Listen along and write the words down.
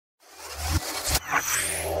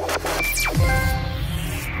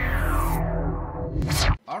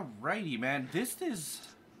Alrighty, man. This is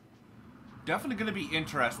definitely going to be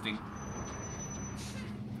interesting.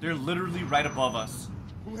 They're literally right above us.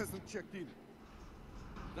 Who hasn't checked in?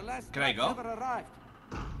 The last Can I go? never arrived.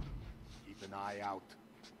 Keep an eye out.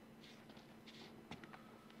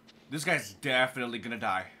 This guy's definitely going to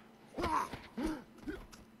die.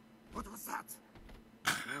 What was that?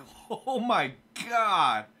 Oh my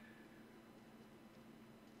god.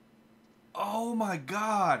 Oh my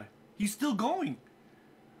god. He's still going.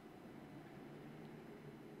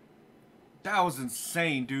 That was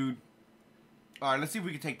insane, dude. Alright, let's see if we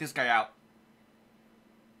can take this guy out.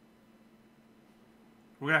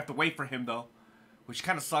 We're gonna have to wait for him, though. Which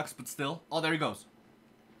kind of sucks, but still. Oh, there he goes.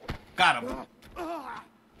 Got him.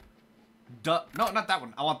 Duh. No, not that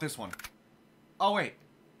one. I want this one. Oh, wait.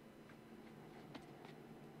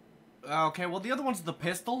 Okay, well, the other one's the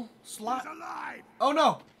pistol slot. He's alive. Oh,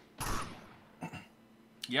 no.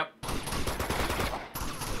 Yep.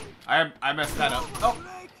 I messed that up. Oh.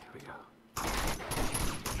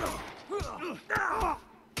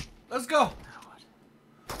 Let's go.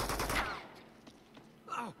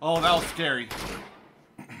 Oh, that was scary.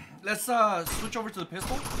 Let's switch over to the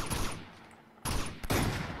pistol.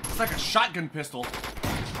 It's like a shotgun pistol.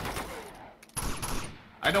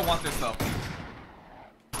 I don't want this though.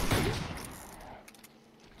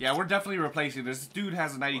 Yeah, we're definitely replacing this. This dude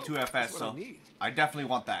has a 92 FS, so I definitely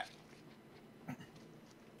want that.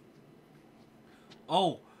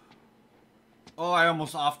 Oh. Oh, I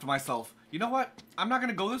almost offed myself. You know what? I'm not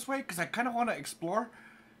gonna go this way because I kind of want to explore,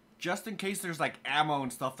 just in case there's like ammo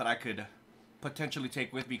and stuff that I could potentially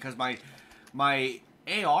take with me. Because my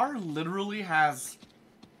AR literally has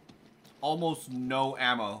almost no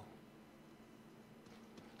ammo.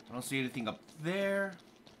 I don't see anything up there.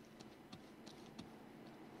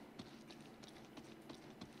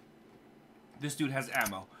 This dude has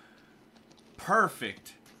ammo.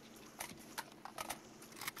 Perfect.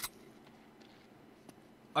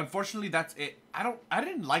 Unfortunately, that's it. I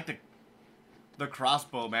didn't like the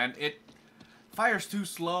crossbow, man. It fires too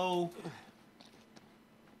slow.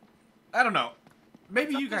 I don't know.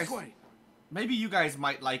 Maybe you guys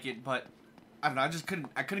might like it, but I don't know.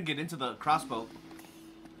 I couldn't get into the crossbow.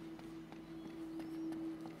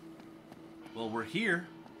 Well, we're here.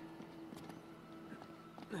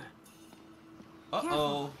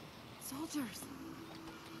 Uh-oh. Soldiers.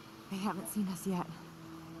 They haven't seen us yet.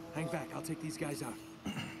 Hang back, I'll take these guys out.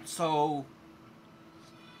 So,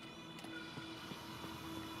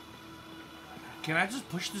 can I just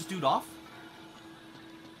push this dude off?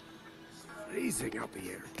 It's freezing up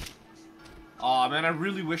here. Aw, man, I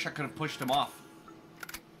really wish I could have pushed him off.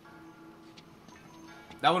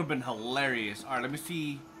 That would have been hilarious. Alright, let me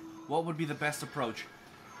see what would be the best approach.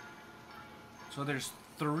 So there's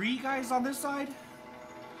 3 guys on this side.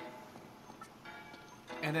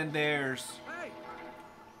 And then there's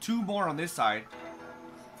 2 more on this side.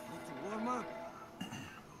 Warm up.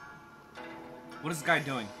 What is this guy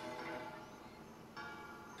doing?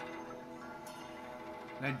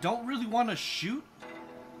 And I don't really want to shoot,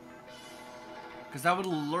 because that would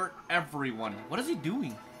alert everyone. What is he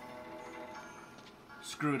doing?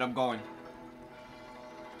 Screw it, I'm going.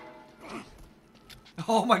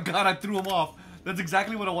 Oh my god, I threw him off. That's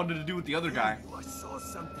exactly what I wanted to do with the other guy. I saw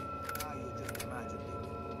something. Ah, you just imagined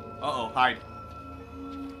it. Uh-oh, hide.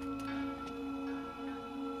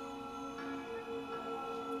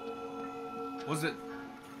 Was it...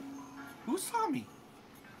 Who saw me?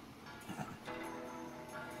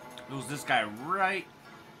 It was this guy right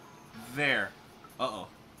there. Uh-oh.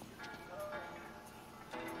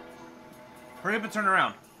 Hurry up and turn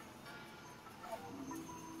around.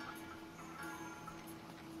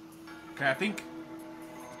 Okay, I think...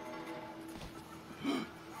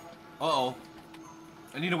 Uh-oh.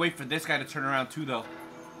 I need to wait for this guy to turn around too, though.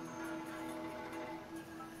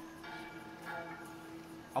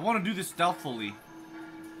 I want to do this stealthily.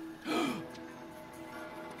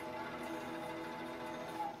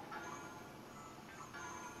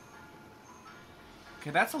 Okay,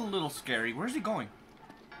 that's a little scary. Where's he going?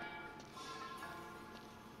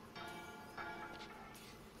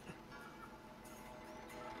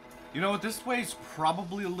 You know what? This way's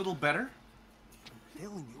probably a little better. I'm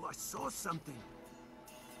telling you, I saw something.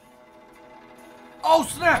 Oh,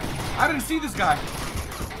 snap! I didn't see this guy.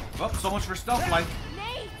 Oh, so much for stealth life.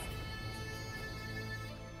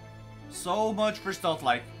 So much for stealth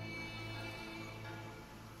life.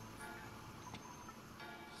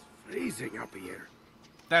 It's freezing up here.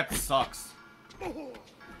 That sucks.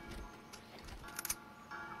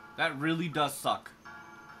 That really does suck.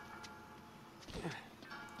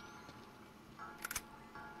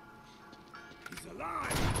 He's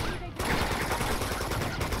alive.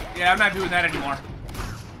 Yeah, I'm not doing that anymore.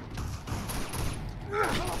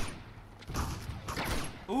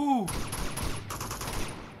 Ooh.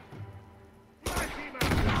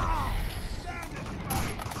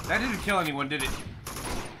 That didn't kill anyone, did it?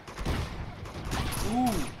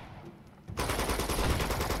 Ooh.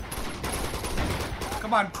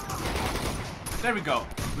 Come on. There we go.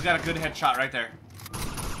 We got a good headshot right there.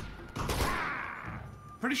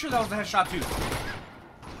 Pretty sure that was the headshot too.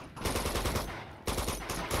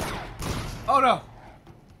 Oh no.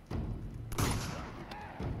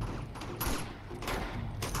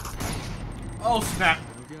 Oh snap.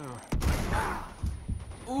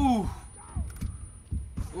 Ooh.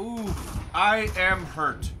 Ooh. I am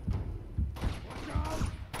hurt.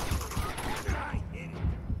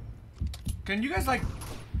 Can you guys like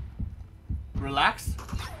relax?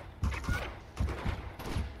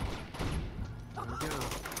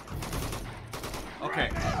 Okay.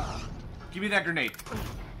 Give me that grenade.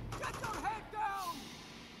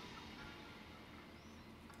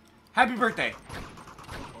 Happy birthday.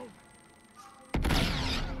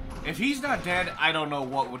 If he's not dead, I don't know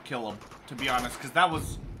what would kill him, to be honest, because that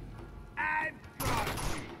was...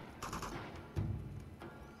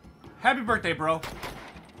 Happy birthday, bro.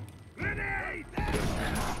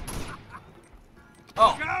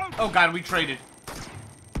 Oh. Oh god, we traded.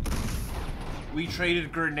 We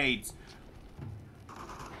traded grenades.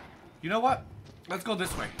 You know what? Let's go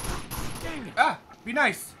this way. Ah, be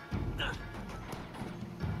nice.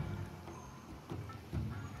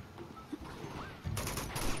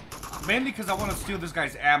 Mainly because I want to steal this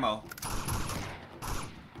guy's ammo.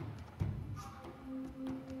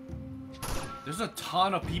 There's a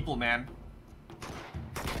ton of people, man.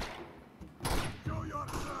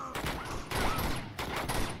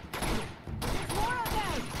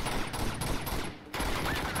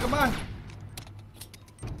 Come on.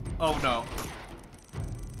 Oh no.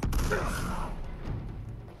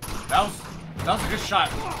 That was a good shot.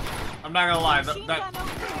 I'm not gonna lie.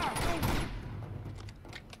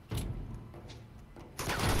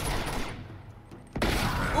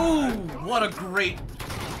 Ooh, what a great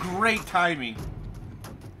timing.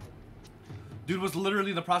 Dude was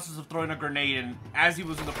literally in the process of throwing a grenade, and as he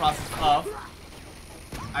was in the process of,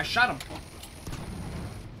 I shot him.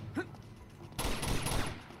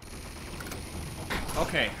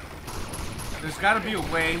 Okay. There's gotta be a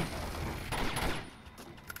way.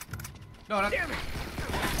 No, not.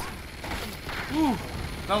 Ooh,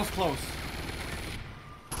 that was close.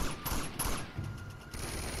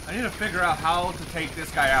 I need to figure out how to take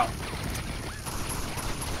this guy out.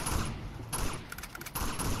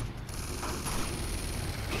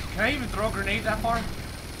 Can I even throw a grenade that far?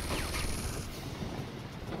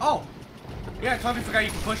 Oh! Yeah, I totally forgot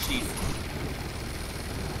you can push these.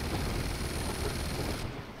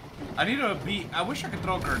 I need to be... I wish I could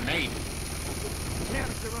throw a grenade.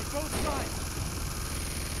 Canister on both sides.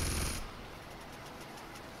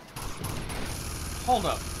 Hold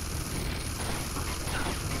up.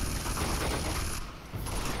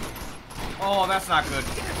 Oh, that's not good.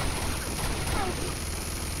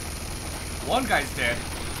 One guy's dead.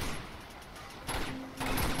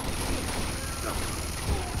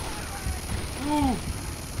 Ooh.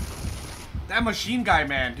 That machine guy,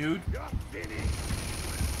 man, dude.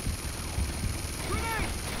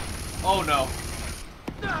 Oh, no.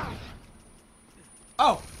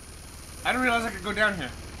 Oh. I didn't realize I could go down here.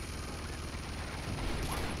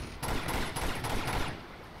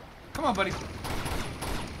 Come on, buddy.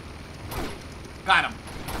 Got him.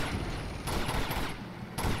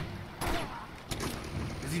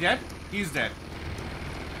 Is he dead? He's dead.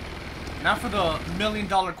 Now for the $1 million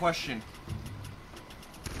question.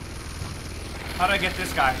 How do I get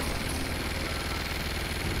this guy?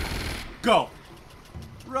 Go.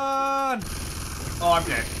 Run. Oh, I'm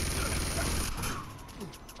dead.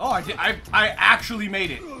 Oh, I did. I actually made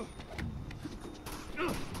it.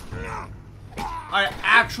 I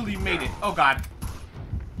actually made it. Oh, God.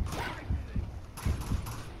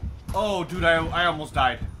 Oh, dude, I almost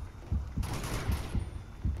died.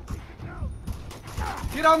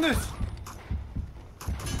 Get on this.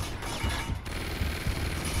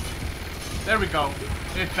 There we go.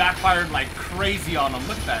 It backfired like crazy on him.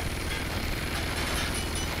 Look at that.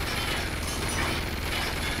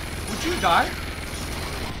 Would you die?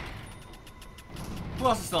 Who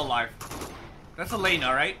else is still alive? That's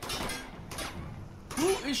Elena, right? Who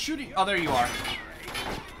is shooting? Oh, there you are.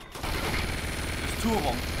 There's two of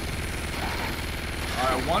them.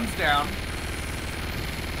 Alright, one's down.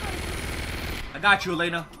 I got you,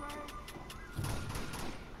 Elena.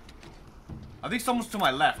 I think someone's to my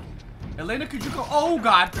left. Elena, could you go? Oh,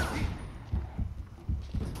 God.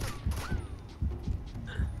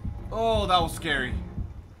 Oh, that was scary.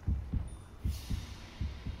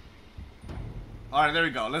 Alright, there we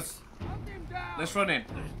go. Let's run in.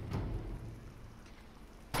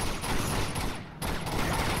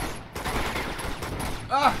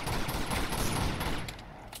 Ah!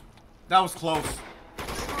 That was close.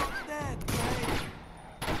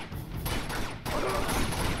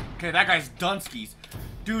 Okay, that guy's Dunskies.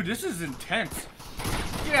 Dude, this is intense.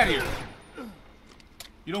 Get out of here.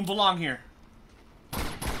 You don't belong here.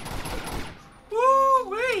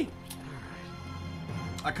 Woo-wee!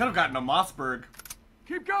 I could have gotten a Mossberg.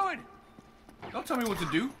 Keep going. Don't tell me what to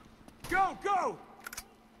do. Go, go.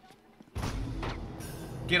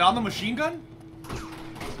 Get on the machine gun?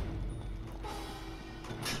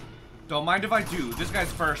 Don't mind if I do. This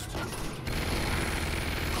guy's first.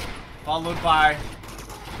 Followed by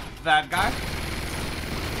that guy.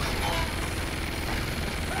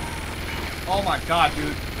 Oh my god,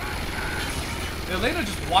 dude. Elena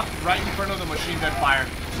just walked right in front of the machine gun fire.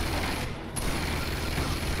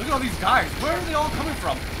 Look at all these guys. Where are they all coming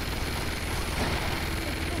from?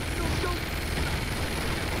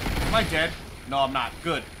 Am I dead? No, I'm not.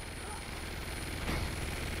 Good.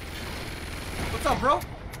 What's up, bro?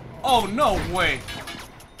 Oh, no way.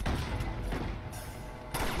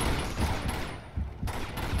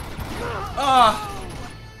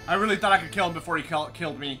 I really thought I could kill him before he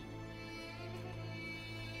killed me.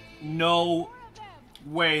 No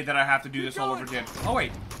way that I have to do this all over again. Oh,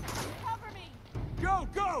 wait. Go,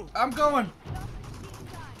 go. I'm going.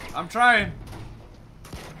 I'm trying.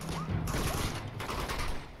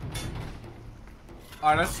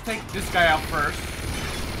 Alright, let's take this guy out first.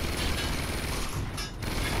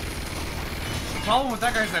 The problem with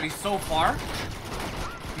that guy is that he's so far.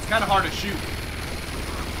 He's kind of hard to shoot.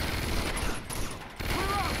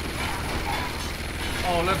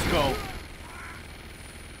 Oh, let's go.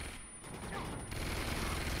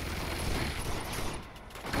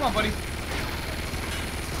 Come on, buddy.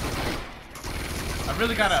 I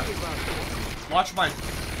really gotta watch my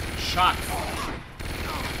shots.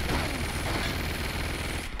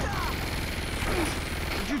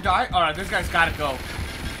 Did you die? Alright, this guy's gotta go.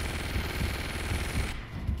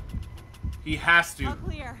 He has to. All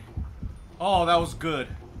clear. Oh, that was good.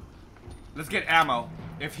 Let's get ammo.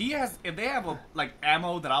 If they have like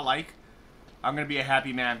ammo that I like, I'm gonna be a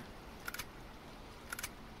happy man.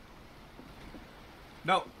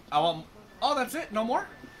 No, I want. Oh, that's it. No more.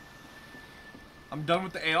 I'm done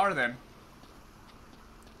with the AR then.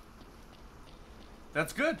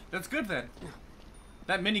 That's good. That's good then.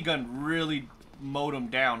 That minigun really mowed him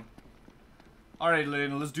down. Alright,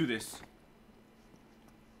 Lynn, let's do this.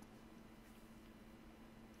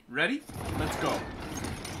 Ready? Let's go.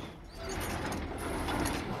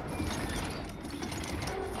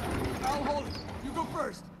 I'll hold it. You go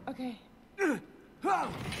first. Okay.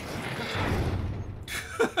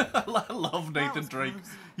 I love Nathan Drake.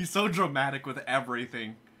 He's so dramatic with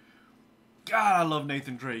everything. God, I love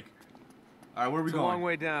Nathan Drake. Alright, where are we It's going? a long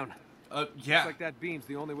way down. Yeah. Looks like that beam's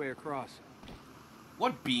the only way across.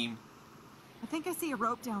 What beam? I think I see a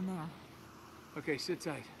rope down there. Okay, sit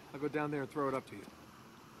tight. I'll go down there and throw it up to you.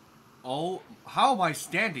 Oh, how am I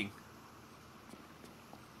standing?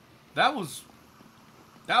 That was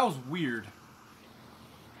weird.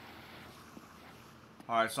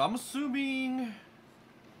 Alright, so I'm assuming...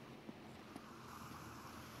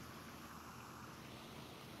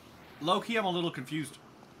 Low-key, I'm a little confused.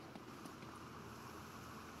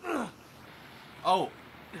 Oh.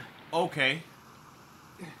 Okay.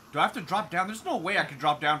 Do I have to drop down? There's no way I can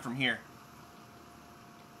drop down from here.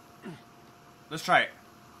 Let's try it.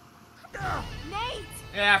 Nate!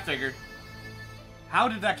 Yeah, I figured. How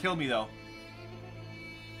did that kill me, though?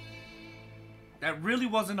 That really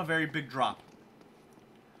wasn't a very big drop.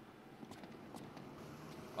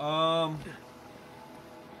 I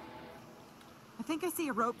think I see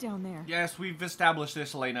a rope down there. Yes, we've established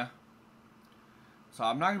this, Elena. So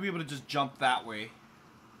I'm not going to be able to just jump that way.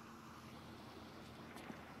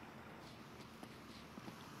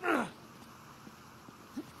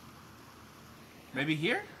 Maybe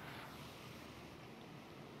here?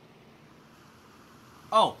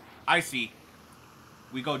 Oh, I see.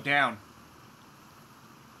 We go down.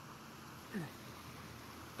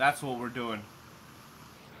 That's what we're doing.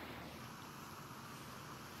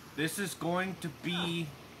 This is going to be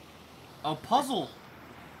a puzzle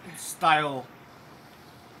style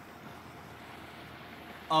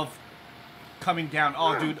of coming down.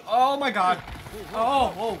 Oh, dude. Oh, my God. Oh,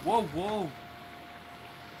 whoa, whoa, whoa.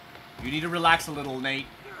 You need to relax a little, Nate.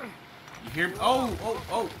 You hear me? Oh, oh,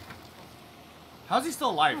 oh. How's he still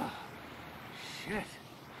alive? Shit.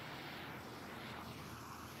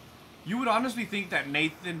 You would honestly think that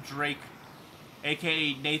Nathan Drake,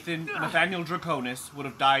 aka Nathaniel Draconis, would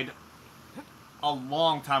have died a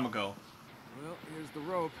long time ago. Well, here's the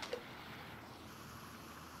rope.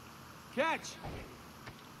 Catch!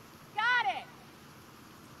 Got it!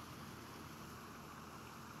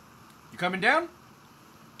 You coming down?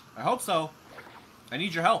 I hope so. I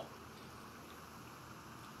need your help.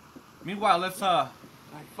 Meanwhile, let's Follow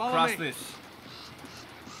cross me. this.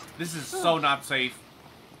 This is so not safe.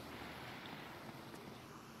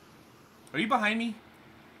 Are you behind me?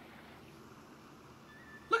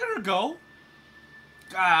 Look at her go.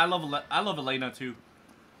 Ah, I love Elena too.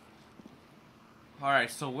 Alright,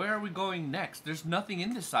 so where are we going next? There's nothing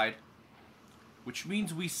in this side. Which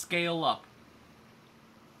means we scale up.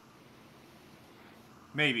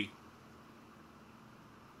 Maybe.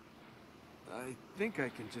 I think I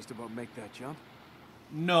can just about make that jump.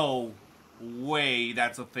 No way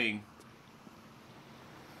that's a thing.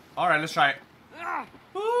 Alright, let's try it.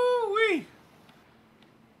 Woo-wee!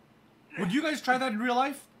 Would you guys try that in real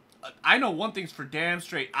life? I know one thing's for damn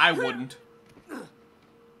straight. I wouldn't.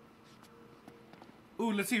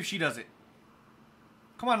 Ooh, let's see if she does it.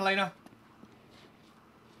 Come on, Elena.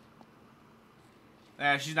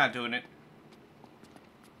 She's not doing it.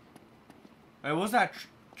 Wait, what's that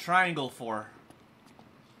triangle for?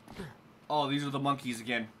 Oh, these are the monkeys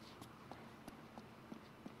again.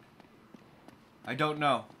 I don't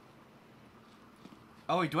know.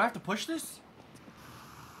 Oh, wait, do I have to push this?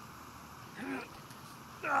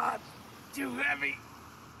 Too heavy.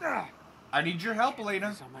 I need your help, Elena.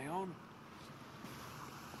 It's on my own.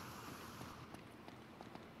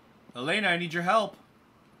 Elena, I need your help.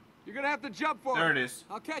 You're gonna have to jump for it. There it is.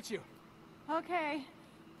 I'll catch you. Okay.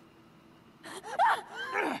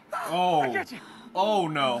 Oh. I got you. Oh,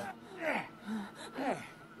 no. Hey.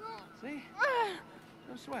 See?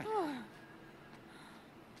 No sweat.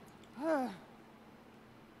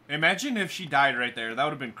 Imagine if she died right there. That would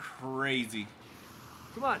have been crazy.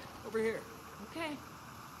 Come on, over here. Okay.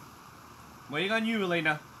 Waiting on you,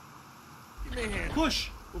 Elena. Give me a hand. Push.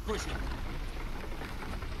 We'll push it.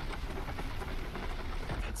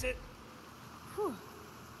 That's it. Whew.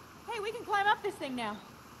 Hey, we can climb up this thing now.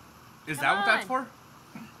 Is Come that what that's on. for?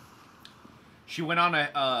 She went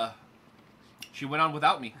on she went on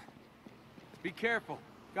without me. Be careful.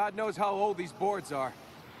 God knows how old these boards are.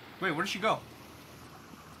 Wait, where did she go?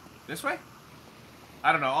 This way?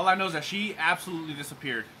 I don't know. All I know is that she absolutely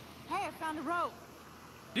disappeared. Hey, I found a rope.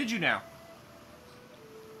 Did you now?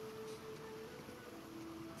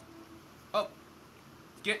 Oh.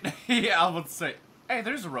 Get... yeah, I was about to say. Hey,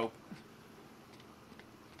 there's a rope.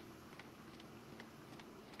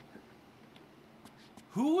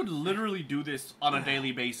 Who would literally do this on a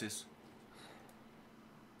daily basis?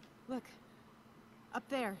 Look. Up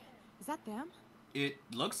there. Is that them? It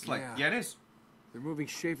looks like... Yeah. Yeah, it is. They're moving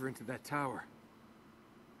Schaefer into that tower.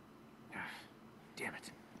 Damn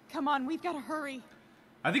it. Come on, we've got to hurry.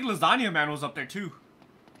 I think Lasagna Man was up there too.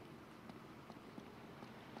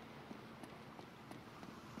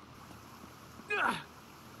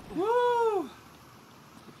 Woo!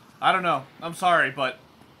 I don't know. I'm sorry, but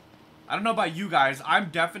I don't know about you guys. I'm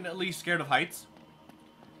definitely scared of heights.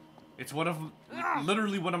 It's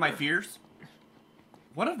literally one of my fears.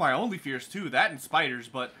 One of my only fears too, that and spiders,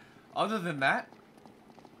 but other than that,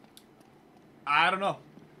 I don't know.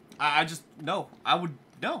 I just, no. I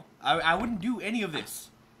wouldn't do any of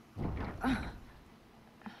this.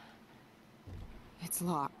 It's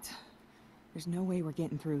locked. There's no way we're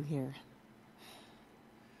getting through here.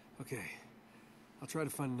 Okay. I'll try to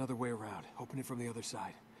find another way around. Open it from the other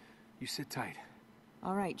side. You sit tight.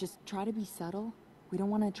 All right, just try to be subtle. We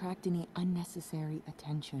don't want to attract any unnecessary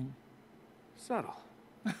attention. Subtle.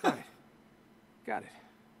 Got it. Got it.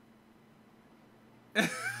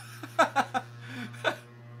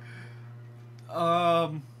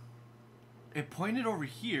 It pointed over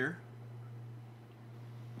here.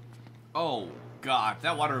 Oh, God.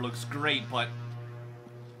 That water looks great, but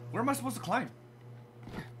where am I supposed to climb?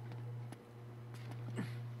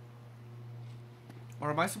 Or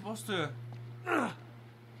am I supposed to...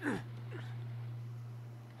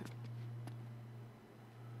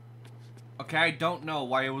 Okay, I don't know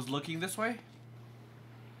why it was looking this way.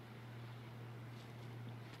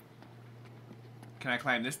 Can I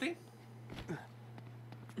climb this thing?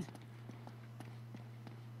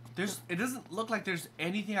 It doesn't look like there's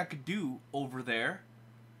anything I could do over there.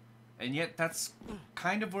 And yet that's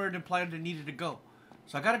kind of where it implied it needed to go.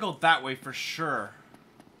 So I gotta go that way for sure.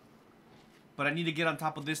 But I need to get on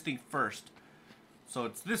top of this thing first. So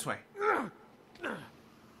it's this way.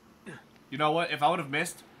 You know what? If I would have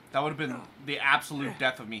missed, that would have been the absolute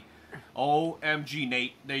death of me. OMG,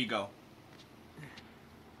 Nate. There you go.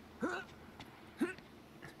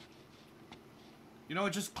 You know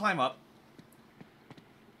what? Just climb up.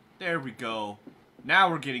 There we go. Now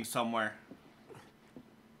we're getting somewhere.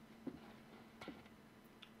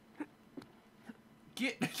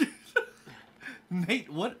 Get... Nate,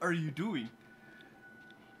 what are you doing?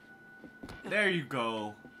 There you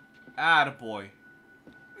go. Attaboy.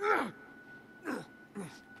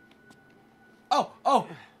 Oh, oh!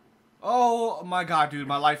 Oh my god, dude.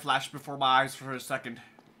 My life flashed before my eyes for a second.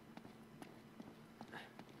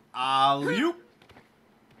 Alley-oop.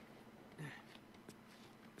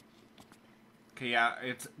 Okay, yeah,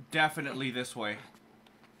 it's definitely this way.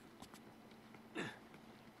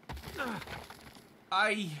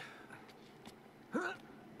 Are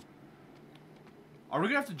we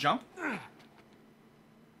gonna have to jump? I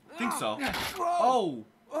think so. Oh!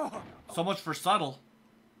 So much for subtle.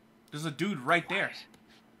 There's a dude right there.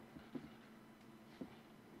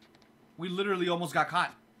 We literally almost got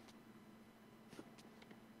caught.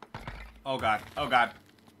 Oh god. Oh god.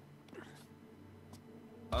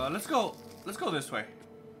 Let's go this way.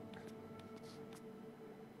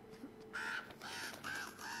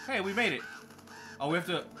 Hey, we made it. Oh, we have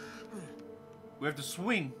to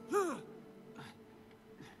swing.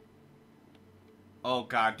 Oh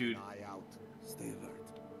god, dude. Eye out. Stay alert.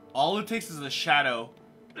 All it takes is a shadow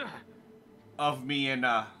of me and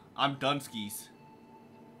I'm Dunskies.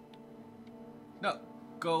 No,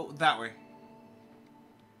 go that way.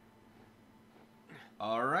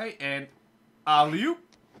 Alright, and alley-oop.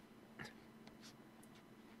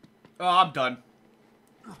 Oh, I'm done.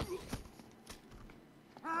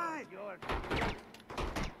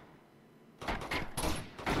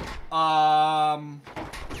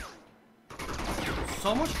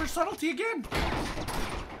 So much for subtlety again.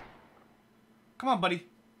 Come on, buddy.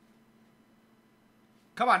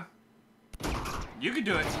 Come on. You can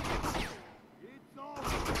do it.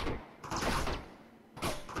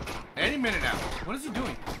 Any minute now. What is he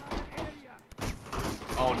doing?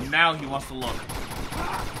 Oh, now he wants to look.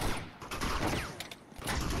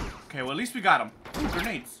 Okay, well, at least we got him. Ooh,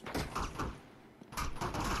 grenades.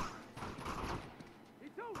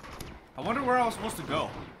 I wonder where I was supposed to go.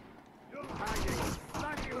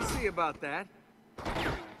 We'll see about that.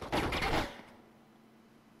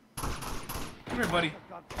 Come here, buddy.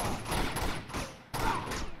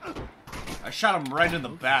 I shot him right in the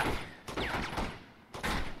back.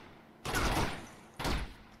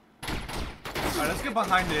 Alright, let's get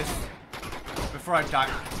behind this before I die.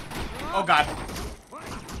 Oh, God.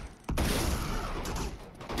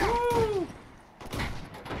 Woo!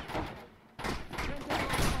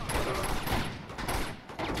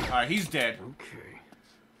 Alright, he's dead.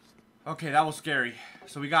 Okay, that was scary.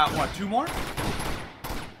 So we got, what, 2 more?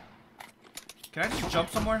 Can I just jump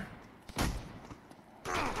somewhere?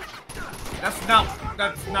 That's not...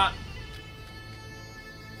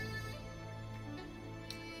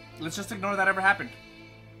 Let's just ignore that ever happened.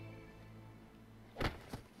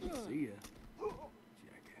 See ya.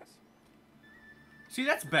 Jackass. See,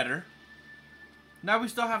 that's better. Now we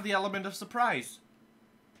still have the element of surprise.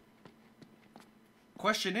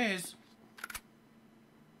 Question is,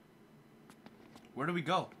 where do we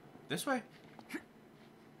go? This way?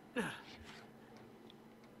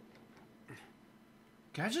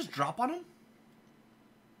 Can I just drop on him?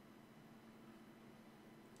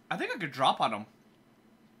 I think I could drop on him.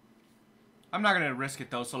 I'm not gonna risk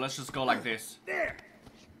it though, so let's just go like this. There.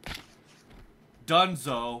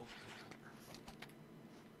 Dunzo.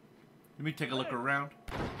 Let me take a look around.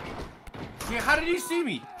 Yeah, how did he see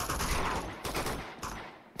me?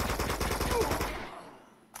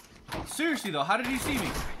 Seriously though, how did he see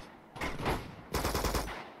me?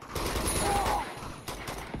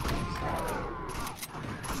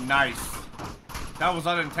 Nice. That was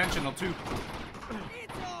unintentional too.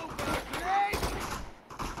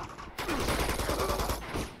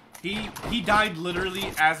 He died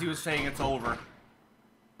literally as he was saying it's over.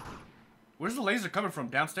 Where's the laser coming from?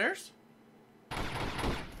 Downstairs?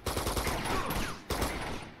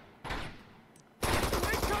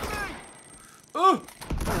 Ooh!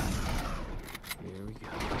 Here we go.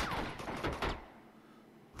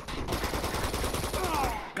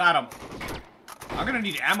 Got him. I'm gonna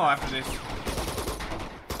need ammo after this.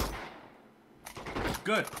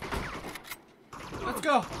 Good. Let's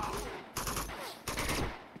go.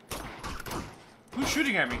 Who's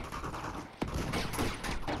shooting at me?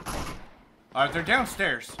 Alright, they're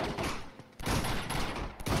downstairs.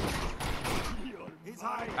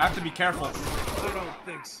 I have to be careful. I don't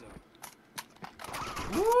think so.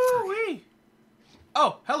 Woo-wee!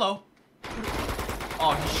 Oh, hello.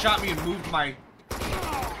 Oh, he shot me and moved my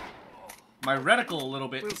reticle a little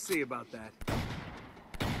bit. We'll see about that.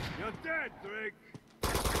 You're dead, Drake.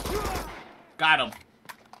 Got him.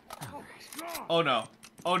 Oh no.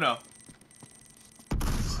 Oh no.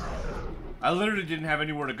 I literally didn't have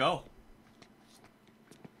anywhere to go.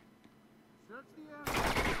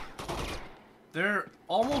 They're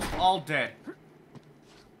almost all dead.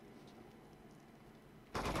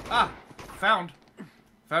 Ah, found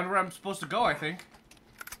where I'm supposed to go, I think.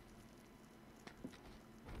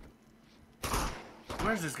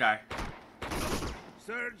 Where's this guy?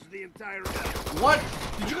 Search the entire. What?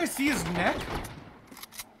 Did you guys see his neck?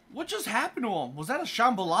 What just happened to him? Was that a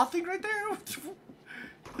Shambhala thing right there?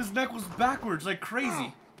 His neck was backwards like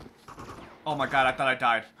crazy. Oh my god, I thought I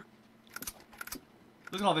died.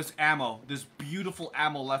 Look at all this ammo. This beautiful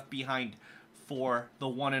ammo left behind for the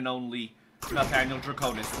one and only Nathaniel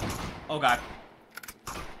Draconis. Oh god.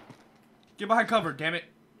 Get behind cover, damn it.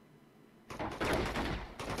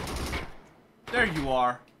 There you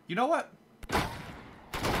are. You know what?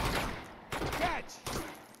 Catch!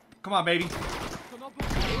 Come on, baby.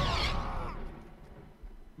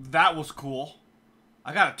 That was cool.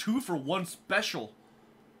 I got a 2-for-1 special.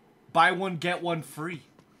 Buy one, get one free.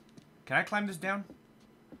 Can I climb this down?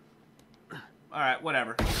 Alright,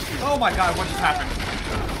 whatever. Oh my god, what just happened?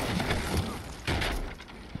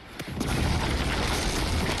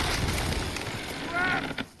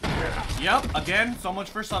 Yep, again, so much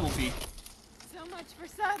for subtlety. So much for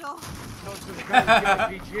subtle.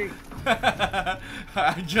 RPG.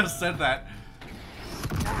 I just said that.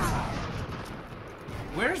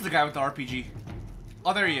 Where's the guy with the RPG?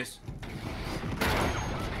 Oh, there he is.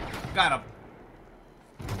 Got him.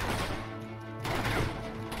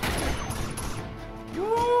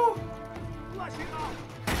 Woo!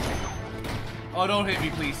 Oh, don't hit me,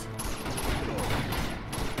 please.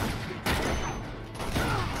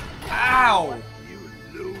 Ow!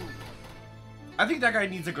 I think that guy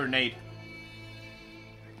needs a grenade.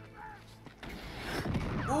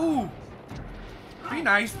 Ooh! Be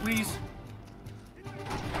nice, please.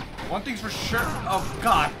 One thing's for sure. Oh,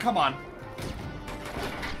 God, come on.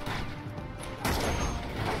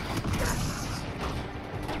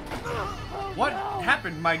 What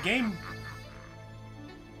happened? My game...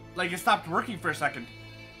 like, it stopped working for a second.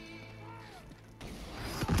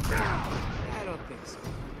 I don't think so.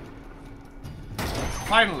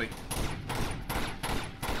 Finally.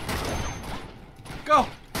 Go!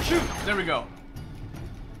 Shoot! There we go.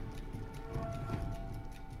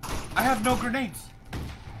 I have no grenades.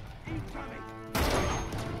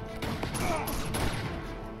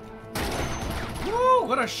 Woo!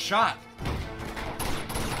 What a shot!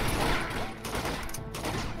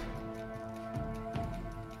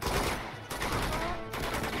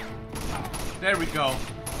 There we go.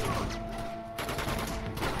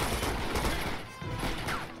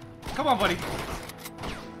 Come on, buddy.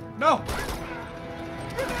 No!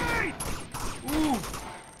 Ooh!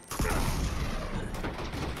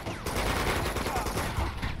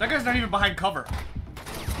 That guy's not even behind cover.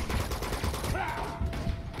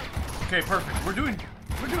 Okay, perfect. We're doing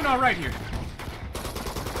all right here.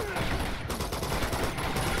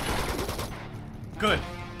 Good.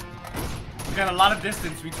 We got a lot of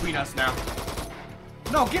distance between us now.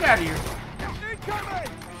 No, get out of here.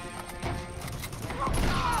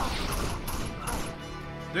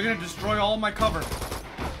 They're gonna destroy all my cover.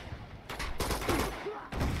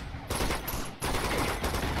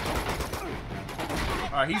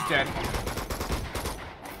 Alright, he's dead.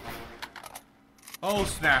 Oh,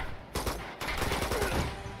 snap.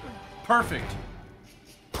 Perfect.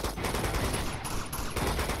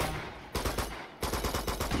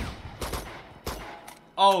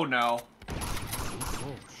 Oh, no.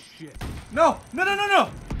 Oh, shit. No! No, no, no, no!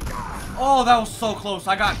 Oh, that was so close.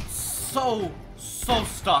 I got so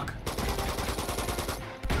stuck.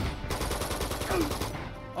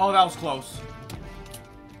 Oh, that was close.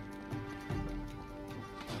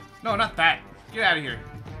 No, not that. Get out of here.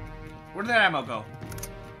 Where did that ammo go?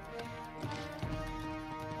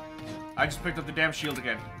 I just picked up the damn shield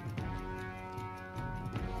again.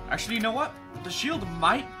 Actually, you know what? The shield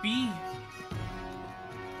might be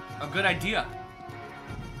a good idea.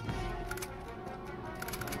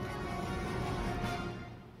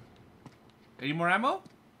 Any more ammo?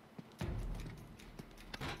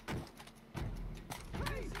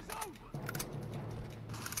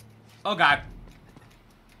 Oh god.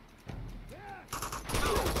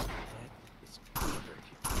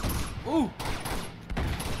 Ooh.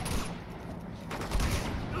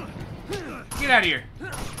 Get out of here.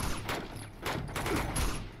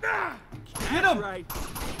 Get him. Right.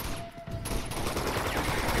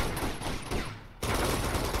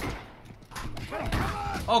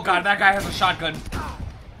 Oh god, that guy has a shotgun.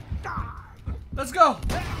 Let's go.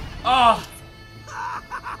 Oh!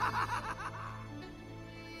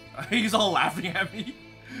 He's all laughing at me.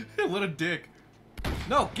 What a dick.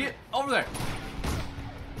 No, get over there.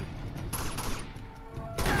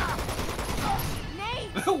 Nate!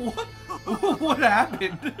 What? What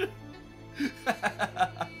happened?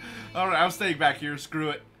 Alright, I'm staying back here.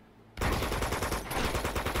 Screw it.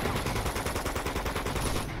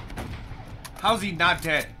 How's he not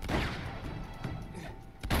dead?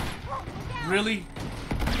 Really?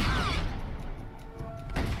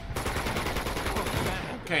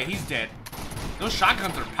 Okay, he's dead. Those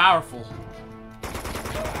shotguns are powerful.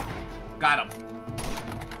 Got him.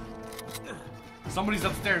 Somebody's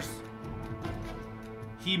upstairs.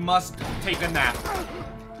 He must take a nap.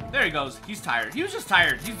 There he goes. He's tired. He was just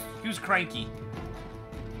tired. He was cranky.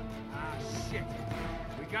 Ah, shit.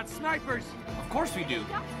 We got snipers. Of course we do.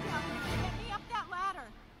 Duck stuff. Get me up that ladder.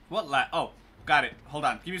 What oh, got it. Hold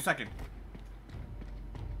on. Give me a second.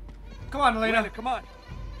 Come on, Elena. Come on.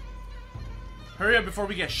 Hurry up before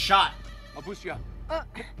we get shot. I'll boost you up.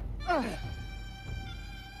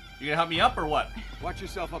 You gonna help me up or what? Watch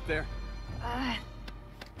yourself up there. All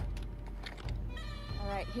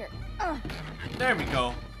right, here. There we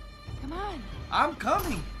go. Come on. I'm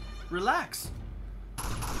coming. Relax.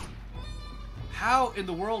 How in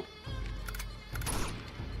the world?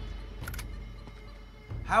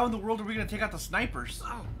 How in the world are we gonna take out the snipers?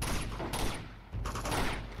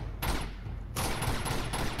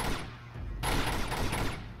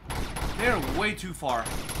 They're way too far.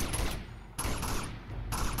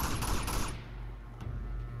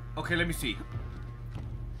 Okay, let me see.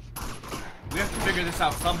 We have to figure this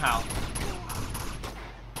out somehow.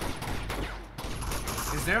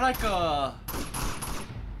 Is there like a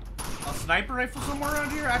sniper rifle somewhere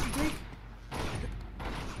around here I can take?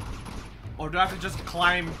 Or do I have to just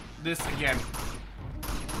climb this again?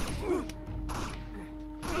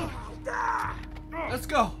 Let's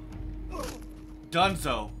go.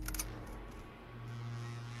 Dunzo.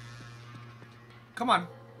 Come on.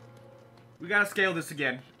 We gotta scale this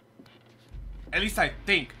again. At least I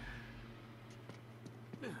think.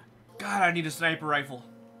 God, I need a sniper rifle.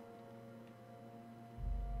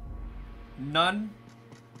 None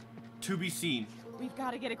to be seen. We've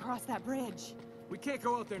got to get across that bridge. We can't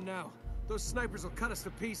go out there now. Those snipers will cut us to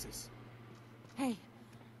pieces. Hey,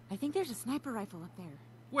 I think there's a sniper rifle up there.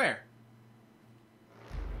 Where?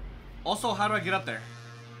 Also, how do I get up there?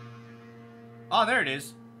 Oh, there it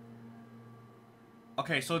is.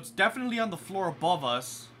 Okay, so it's definitely on the floor above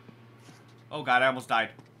us. Oh god, I almost died.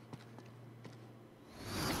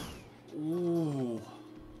 Ooh.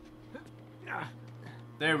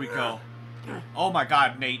 There we go. Oh my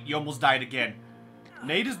god, Nate, you almost died again.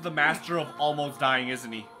 Nate is the master of almost dying,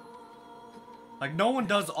 isn't he? Like, no one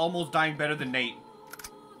does almost dying better than Nate.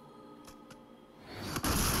 It's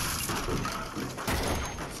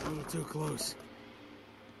a little too close.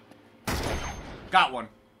 Got one.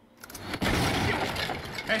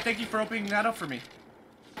 Hey, thank you for opening that up for me.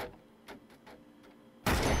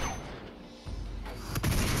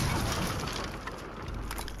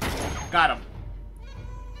 Got him.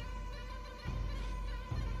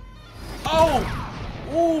 Oh!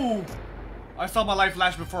 Ooh! I saw my life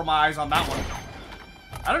flash before my eyes on that one.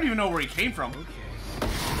 I don't even know where he came from.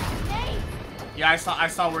 Nate! Yeah, I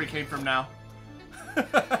saw where he came from now.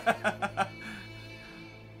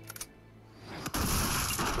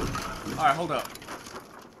 Alright, hold up.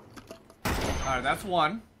 Alright, that's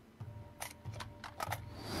one.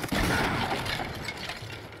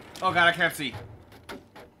 Oh god, I can't see.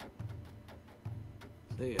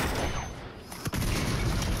 There.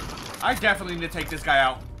 I definitely need to take this guy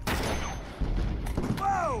out.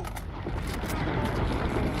 Whoa!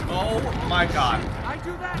 Oh my god. I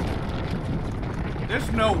do that?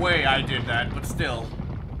 There's no way I did that, but still.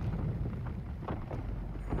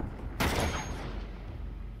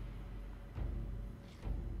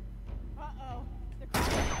 Uh-oh. They're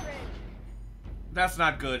crossing the bridge. That's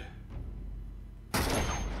not good.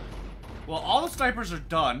 Well, all the snipers are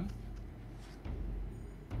done.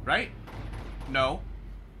 Right? No.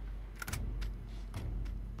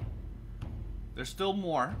 There's still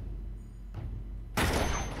more.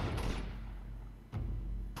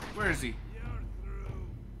 Where is he?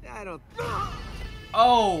 I don't.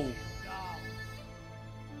 Oh!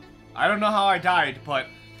 I don't know how I died, but...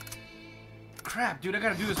 Crap, dude, I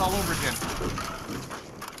gotta do this all over again.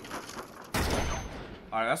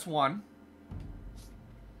 Alright, that's one.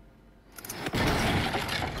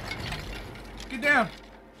 Get down!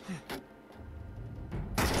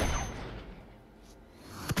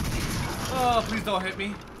 Oh, please don't hit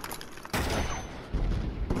me.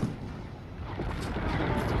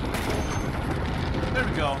 There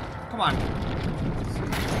we go. Come on.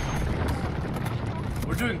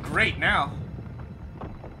 We're doing great now.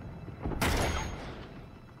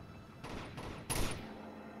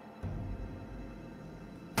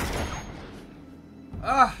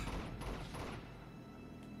 Ah.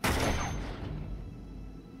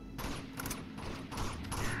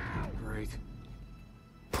 Great.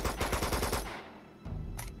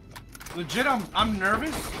 Legit, I'm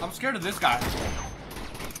nervous. I'm scared of this guy.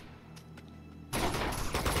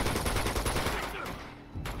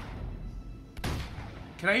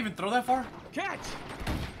 Can I even throw that far? Catch!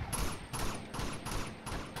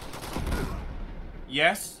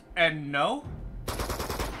 Yes and no.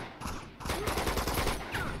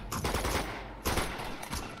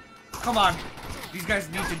 Come on. These guys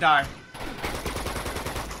need to die.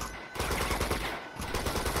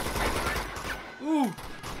 Ooh.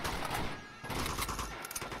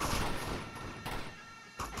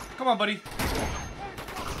 Come on, buddy.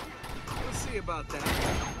 We'll see about that.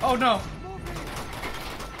 Oh, no.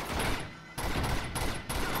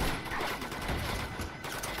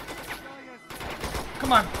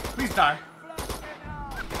 Come on. Please die.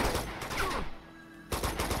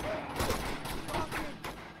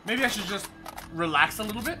 Maybe I should just relax a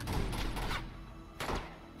little bit.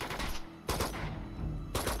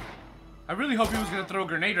 I really hope he was going to throw a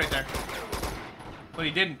grenade right there. But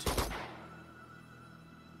he didn't.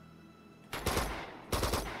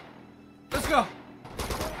 Let's go.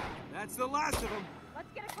 That's the last of them.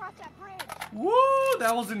 Let's get across that bridge. Woo,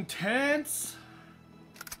 that was intense.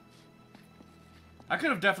 I could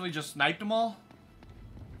have definitely just sniped them all.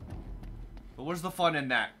 But where's the fun in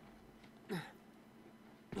that?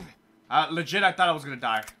 Legit, I thought I was gonna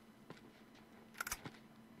die.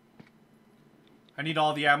 I need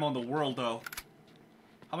all the ammo in the world, though.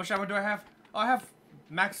 How much ammo do I have? Oh, I have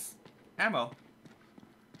max ammo.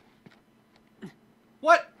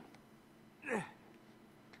 What?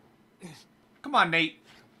 Come on, Nate.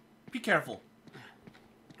 Be careful.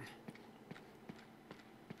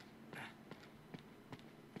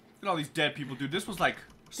 Look at all these dead people, dude. This was like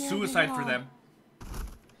suicide for them.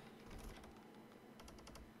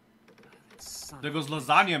 There goes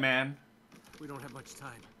Lasagna Man. We don't have much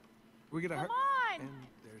time. We're gonna Come hurt. on! And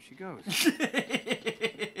there she goes.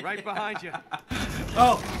 Right behind you.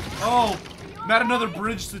 Oh, not another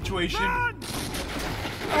bridge situation.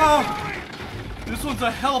 Oh, this one's a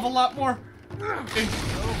hell of a lot more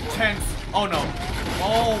intense. Oh no.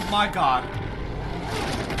 Oh my god.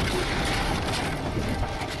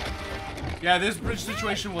 Yeah, this bridge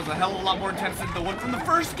situation was a hell of a lot more intense than the one from the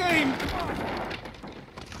first game.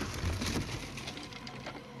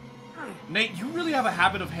 Nate, you really have a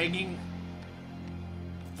habit of hanging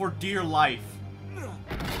for dear life.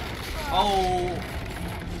 Oh.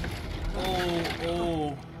 Oh,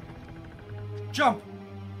 oh. Jump!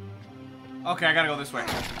 Okay, I gotta go this way.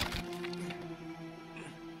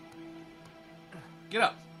 Get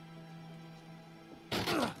up.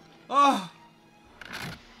 Oh.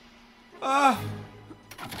 Ah.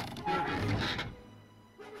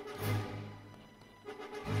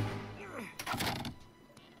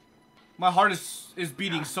 My heart is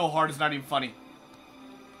beating so hard it's not even funny.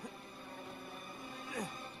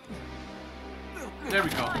 There we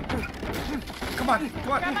go. Come on,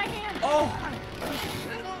 come on. Grab my hand. Oh.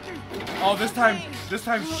 Oh, this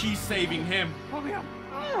time she's saving him.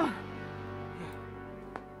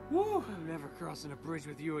 Woo. I'm never crossing a bridge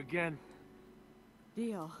with you again.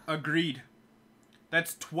 Deal. Agreed.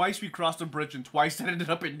 That's twice we crossed a bridge and twice it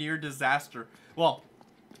ended up in near disaster. Well,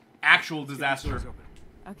 actual disaster. Doors open.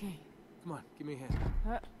 Okay. Come on, give me a hand.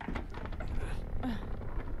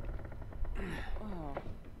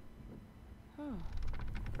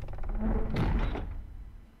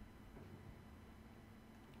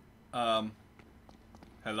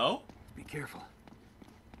 Hello? Be careful.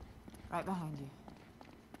 Right behind you.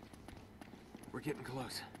 We're getting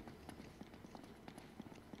close.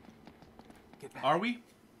 Get back. Are we?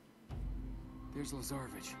 There's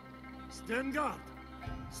Lazarevich. Stand guard.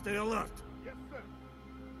 Stay alert.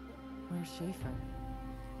 Where's Schaefer?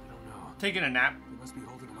 I don't know. Taking a nap. They must be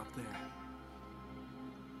holding him up there.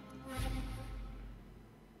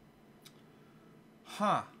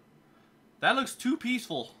 Huh. That looks too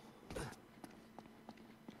peaceful.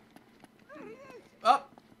 Oh,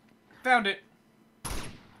 found it.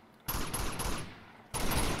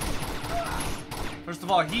 First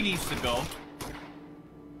of all, he needs to go.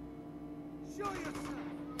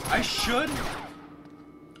 I should.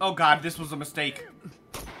 Oh god, this was a mistake.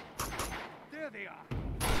 There they are.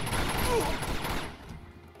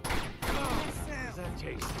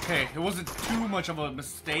 Okay, it wasn't too much of a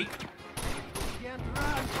mistake.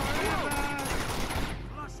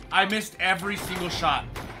 I missed every single shot.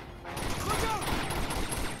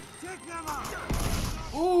 Take them out.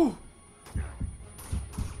 Ooh.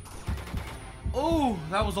 Ooh,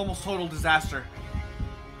 that was almost total disaster.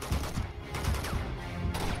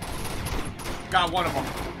 Got one of them.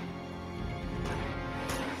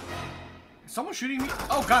 Is someone shooting me?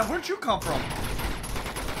 Oh God, where'd you come from?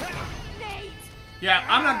 Yeah,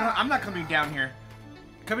 I'm not coming down here.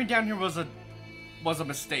 Coming down here was a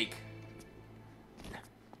mistake.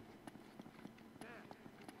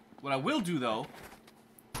 What I will do though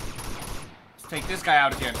is take this guy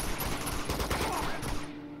out again.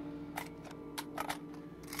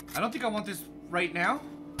 I don't think I want this right now.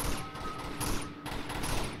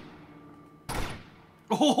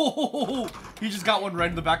 Oh, he just got one right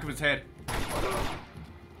in the back of his head.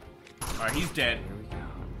 Alright, he's dead.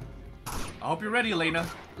 I hope you're ready, Elena.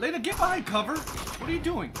 Elena, get behind cover. What are you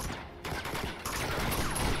doing?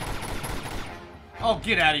 Oh,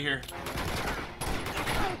 get out of here.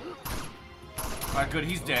 Alright, good.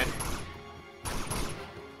 He's dead.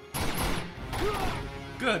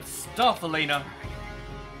 Good stuff, Elena.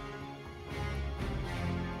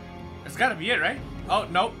 That's gotta be it, right? Oh,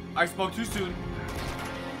 nope. I spoke too soon.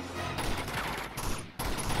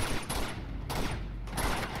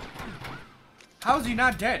 How is he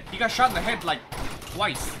not dead? He got shot in the head like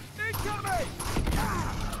twice.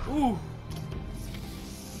 Ooh.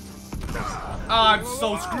 Oh, I'm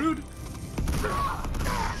so screwed.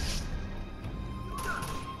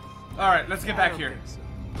 Alright, let's get back here.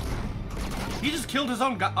 He just killed his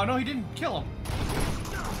own guy. Oh no, he didn't kill him.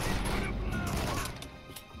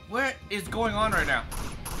 What is going on right now?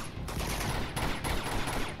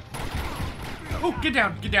 Oh, get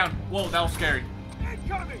down, get down. Whoa, that was scary.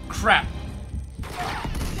 Crap.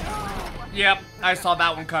 Yep, I saw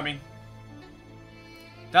that one coming.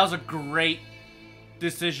 That was a great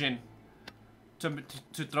decision to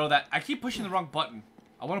throw that. I keep pushing the wrong button.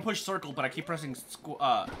 I want to push circle, but I keep pressing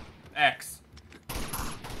X.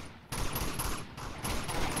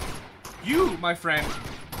 You, my friend,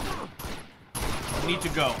 need to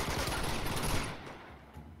go.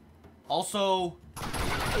 Also,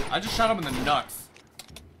 I just shot him in the nuts.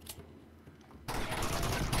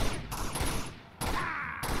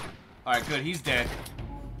 Alright, good. He's dead.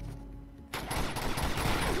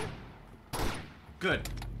 Good.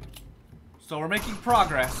 So we're making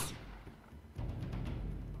progress.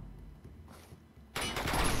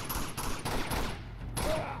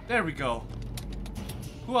 There we go.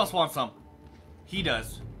 Who else wants some? He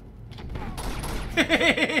does.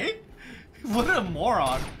 What a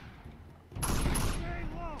moron.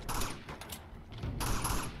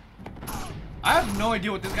 I have no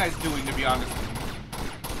idea what this guy's doing, to be honest.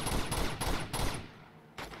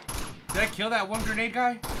 Did I kill that one grenade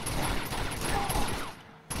guy?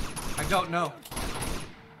 I don't know.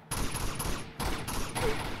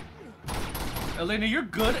 Elena, you're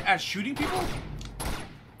good at shooting people?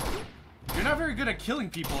 You're not very good at killing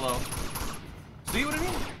people, though. See what I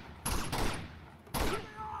mean?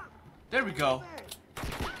 There we go.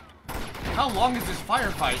 How long is this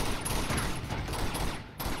firefight?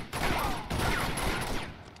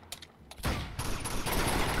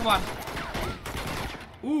 Come on.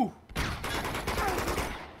 Ooh.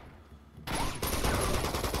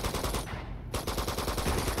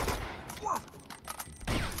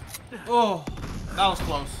 Oh, that was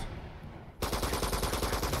close.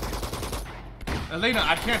 Elena,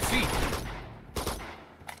 I can't see.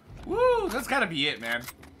 Woo, that's gotta be it, man.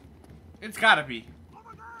 It's gotta be.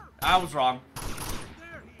 I was wrong.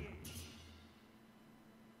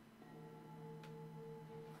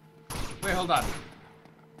 Wait, hold on.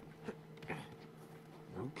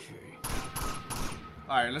 Okay.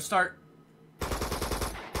 Alright, let's start.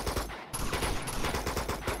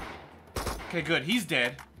 Okay, good. He's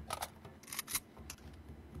dead.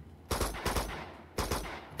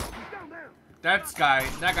 That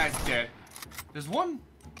guy's dead. There's one.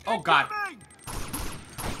 Oh God.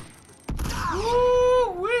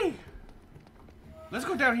 Woo-wee. Let's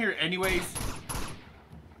go down here anyways.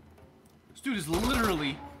 This dude is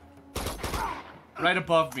literally right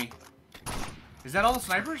above me. Is that all the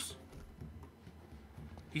snipers?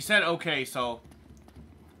 He said okay, so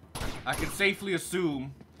I can safely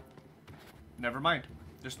assume. Never mind.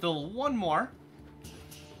 There's still one more.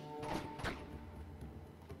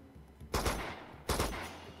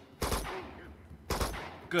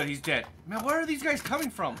 Good, he's dead. Man, where are these guys coming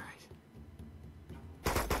from?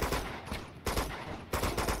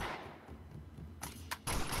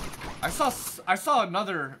 I saw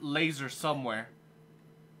another laser somewhere.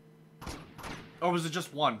 Or was it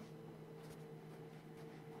just one?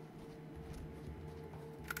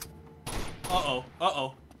 Uh-oh.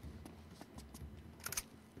 Uh-oh.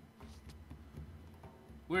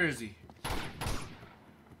 Where is he?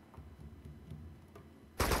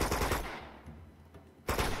 Okay,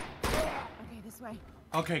 this way.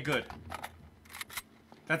 Okay, good.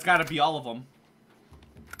 That's gotta be all of them.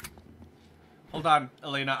 Hold on,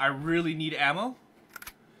 Elena. I really need ammo.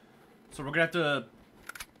 So we're gonna have to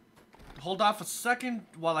hold off a second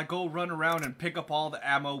while I go run around and pick up all the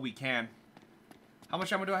ammo we can. How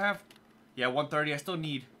much ammo do I have? Yeah, 130. I still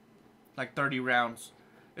need like 30 rounds.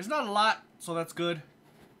 It's not a lot, so that's good.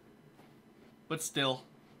 But still.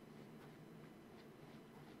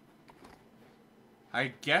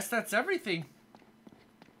 I guess that's everything.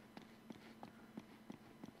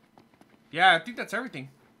 Yeah, I think that's everything.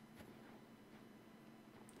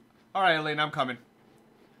 Alright, Elena, I'm coming.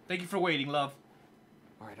 Thank you for waiting, love.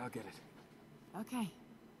 Alright, I'll get it. Okay.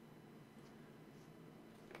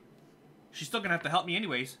 She's still gonna have to help me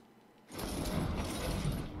anyways.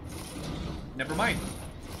 Never mind.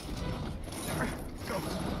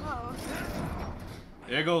 Oh.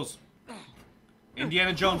 There goes.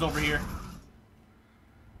 Indiana Jones over here.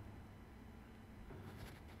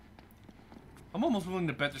 I'm almost willing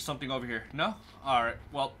to bet there's something over here. No? Alright,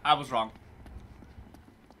 well, I was wrong.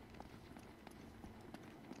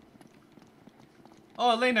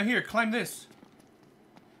 Oh, Elena, here, climb this.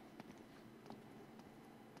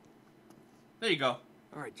 There you go.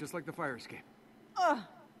 Alright, just like the fire escape.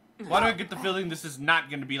 Why do I get the feeling this is not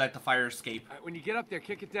going to be like the fire escape? Alright, when you get up there,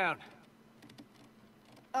 kick it down.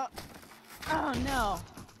 Oh no.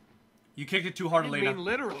 You kicked it too hard, I Elena. mean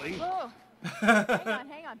literally. Oh.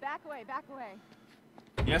 Hang on. Back away, back away.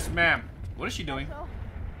 Yes, ma'am. What is she doing? So,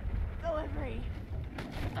 delivery.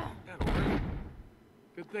 That'll work.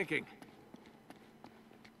 Good thinking.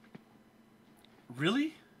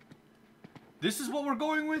 Really? This is what we're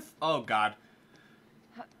going with? Oh, God.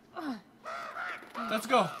 Let's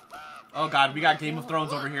go. Oh, God. We got Game of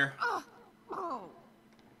Thrones over here. Oh. Ow.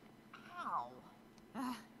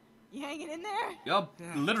 You hanging in there? Yup.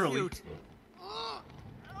 Yeah, Literally. cute.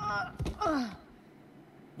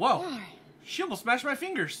 Whoa. She almost smashed my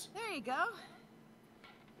fingers. There you go.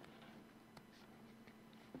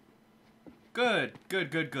 Good.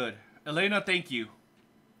 Good, good, good. Elena, thank you.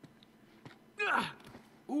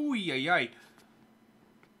 Ooh, yay, yay.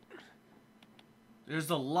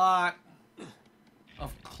 There's a lot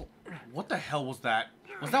of... What the hell was that?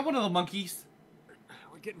 Was that one of the monkeys?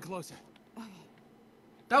 We're getting closer.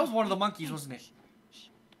 That was one of the monkeys, wasn't it?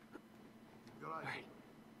 Alright,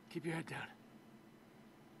 keep your head down.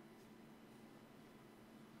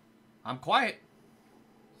 I'm quiet.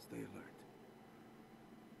 Stay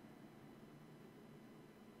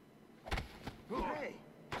alert. Hey,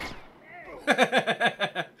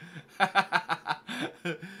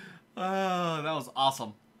 Oh, that was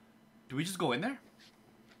awesome. Do we just go in there?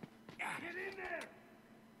 Get in there!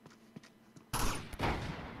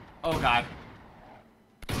 Oh, God.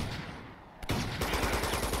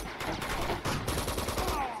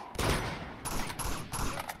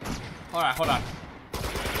 Alright, hold on.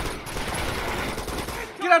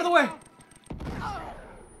 Get out of the way!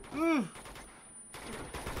 Ugh.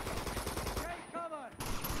 Take cover!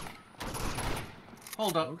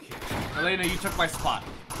 Hold up. Okay. Elena, you took my spot.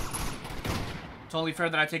 It's only fair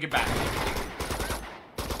that I take it back.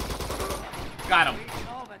 Got him.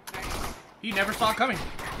 He never saw it coming.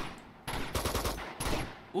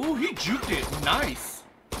 Ooh, he juked it. Nice.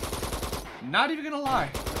 Not even gonna lie.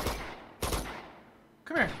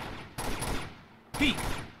 Come here. Pete.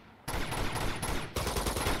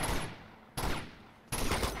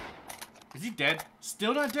 Is he dead?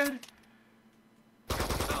 Still not dead?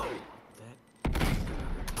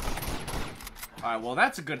 Alright, well,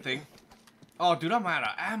 that's a good thing. Oh, dude, I'm out of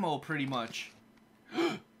ammo pretty much.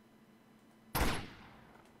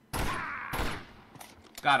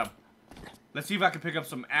 Got him. Let's see if I can pick up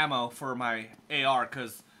some ammo for my AR,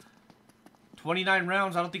 because 29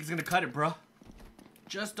 rounds, I don't think it's going to cut it, bruh.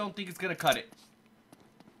 Just don't think it's going to cut it.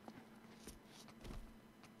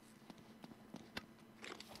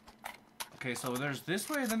 Okay, so there's this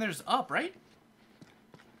way, and then there's up, right?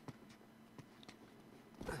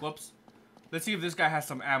 Whoops. Let's see if this guy has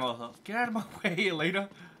some ammo. Get out of my way, Elena.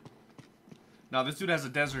 No, this dude has a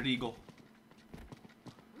Desert Eagle.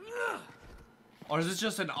 Or is this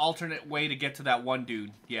just an alternate way to get to that one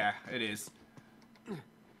dude? Yeah, it is.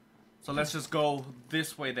 So let's just go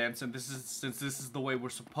this way then, since this is the way we're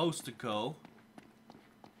supposed to go.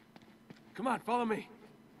 Come on, follow me.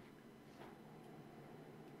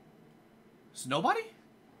 Is nobody?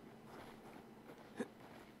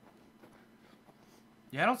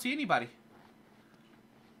 Yeah, I don't see anybody.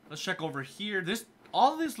 Let's check over here.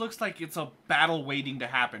 All of this looks like it's a battle waiting to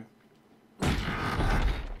happen.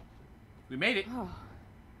 We made it. Oh,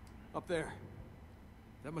 Up there.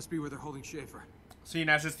 That must be where they're holding Schaefer. Seeing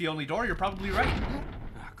as it's the only door, you're probably right.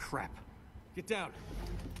 Ah, crap. Get down.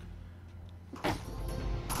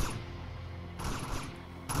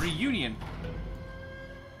 Reunion.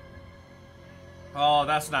 Oh,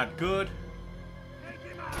 that's not good.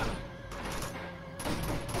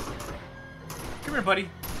 Come here, buddy.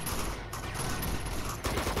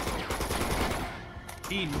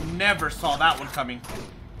 He never saw that one coming.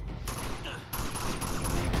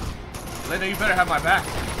 Lena, you better have my back.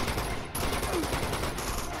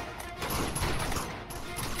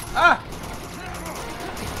 Ah!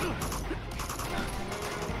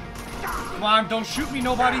 Come on, don't shoot me,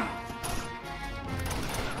 nobody.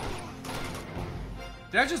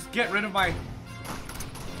 Did I just get rid of my...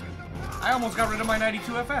 I almost got rid of my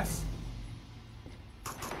 92 FS.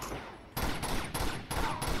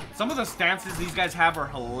 Some of the stances these guys have are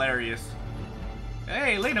hilarious.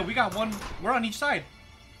 Hey, Lena, we got one. We're on each side.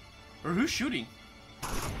 Or who's shooting?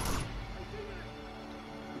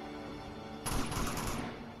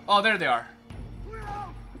 Oh, there they are.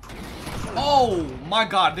 Oh my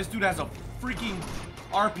god, this dude has a freaking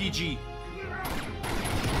RPG.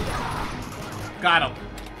 Got him.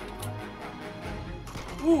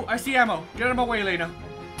 Ooh, I see ammo. Get out of my way, Lena.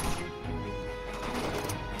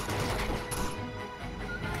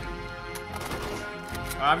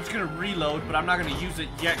 I'm just gonna reload, but I'm not gonna use it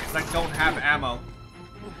yet because I don't have ammo.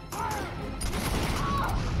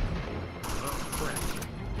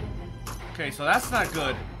 Okay, so that's not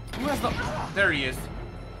good. Who has the... There he is.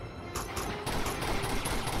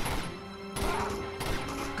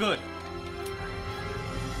 Good.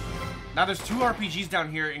 Now there's 2 RPGs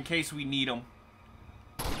down here in case we need them.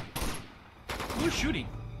 Who's shooting?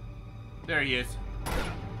 There he is.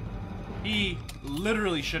 He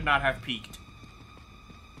literally should not have peeked.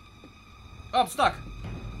 Oh, I'm stuck.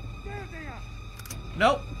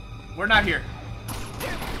 Nope. We're not here.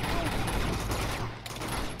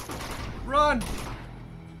 Run!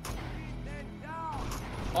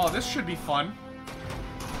 Oh, this should be fun.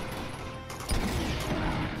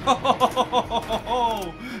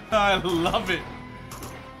 Oh, I love it.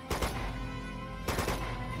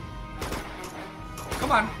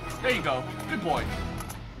 Come on. There you go. Good boy.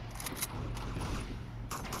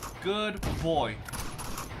 Good boy.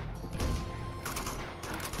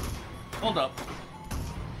 Hold up.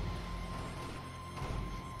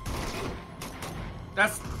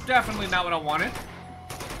 That's definitely not what I wanted.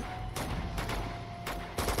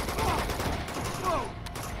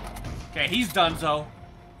 Okay, he's donezo.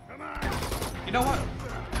 You know what?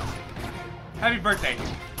 Happy birthday.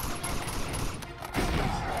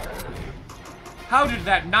 How did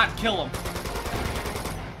that not kill him?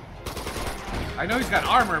 I know he's got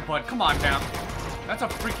armor, but come on now. That's a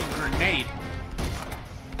freaking grenade.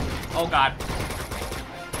 Oh god.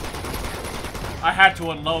 I had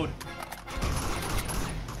to unload.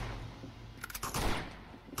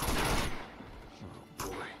 Oh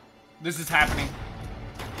boy. This is happening.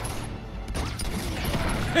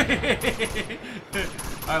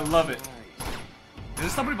 I love it. Is there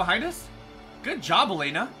somebody behind us? Good job,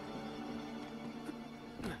 Elena.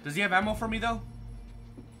 Does he have ammo for me, though?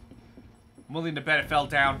 I'm willing to bet it fell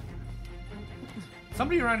down.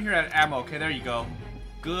 Somebody around here had ammo. Okay, there you go.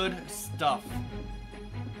 Good stuff.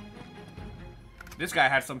 This guy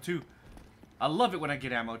had some, too. I love it when I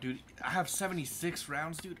get ammo, dude. I have 76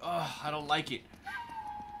 rounds, dude. Oh, I don't like it.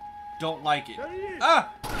 Don't like it.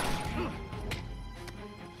 Ah!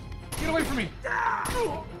 Get away from me!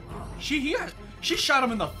 She shot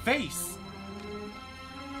him in the face.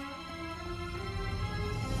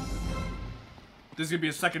 This is gonna be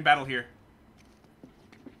a second battle here.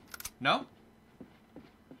 No?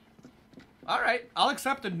 Alright, I'll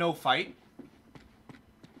accept a no fight.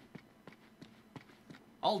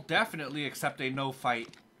 I'll definitely accept a no fight.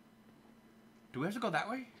 Do we have to go that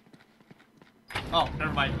way? Oh,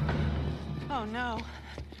 never mind. Oh no.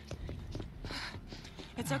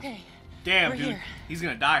 It's okay. Damn, We're dude. here. He's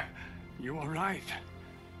gonna die. You were right.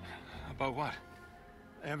 About what?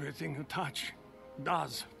 Everything you touch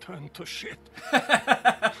does turn to shit. All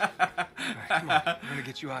right, come on. I'm gonna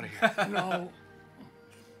get you out of here. No.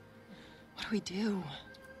 What do we do?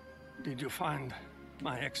 Did you find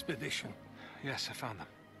my expedition? Yes, I found them.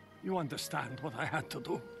 You understand what I had to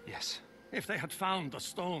do? Yes. If they had found the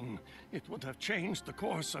stone, it would have changed the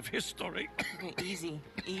course of history. Okay, easy,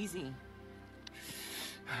 easy.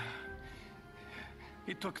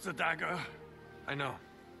 He took the dagger. I know.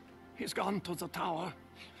 He's gone to the tower.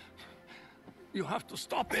 You have to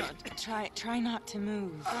stop him. Try not to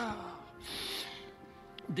move.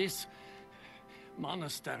 This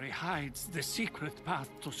monastery hides the secret path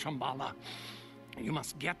to Shambhala. You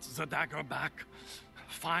must get the dagger back,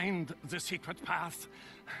 find the secret path,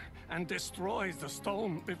 and destroy the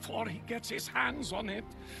stone before he gets his hands on it.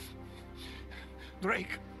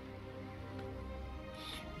 Drake,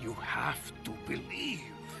 you have to believe.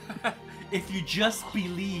 If you just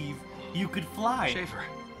believe, you could fly. Schaefer.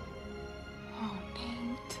 Oh,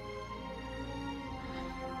 Nate.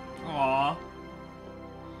 Aww.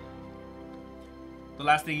 The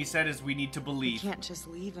last thing he said is we need to We believe. can't just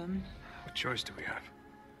leave him. What choice do we have?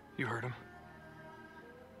 You heard him.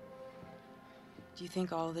 Do you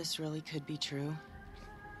think all this really could be true?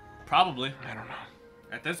 Probably. I don't know.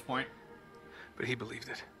 At this point. But he believed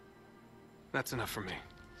it. That's enough for me.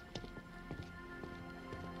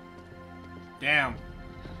 Damn.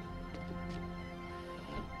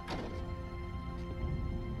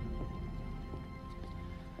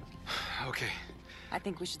 Okay. I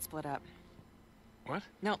think we should split up. What?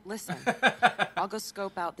 No, listen. I'll go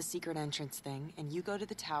scope out the secret entrance thing, and you go to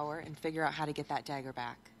the tower and figure out how to get that dagger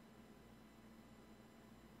back.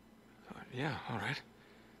 Yeah, all right.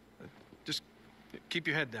 Just keep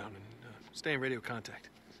your head down and stay in radio contact.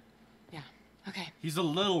 Yeah, okay. He's a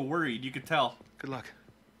little worried, you could tell. Good luck.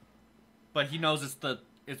 But he knows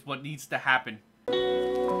it's what needs to happen.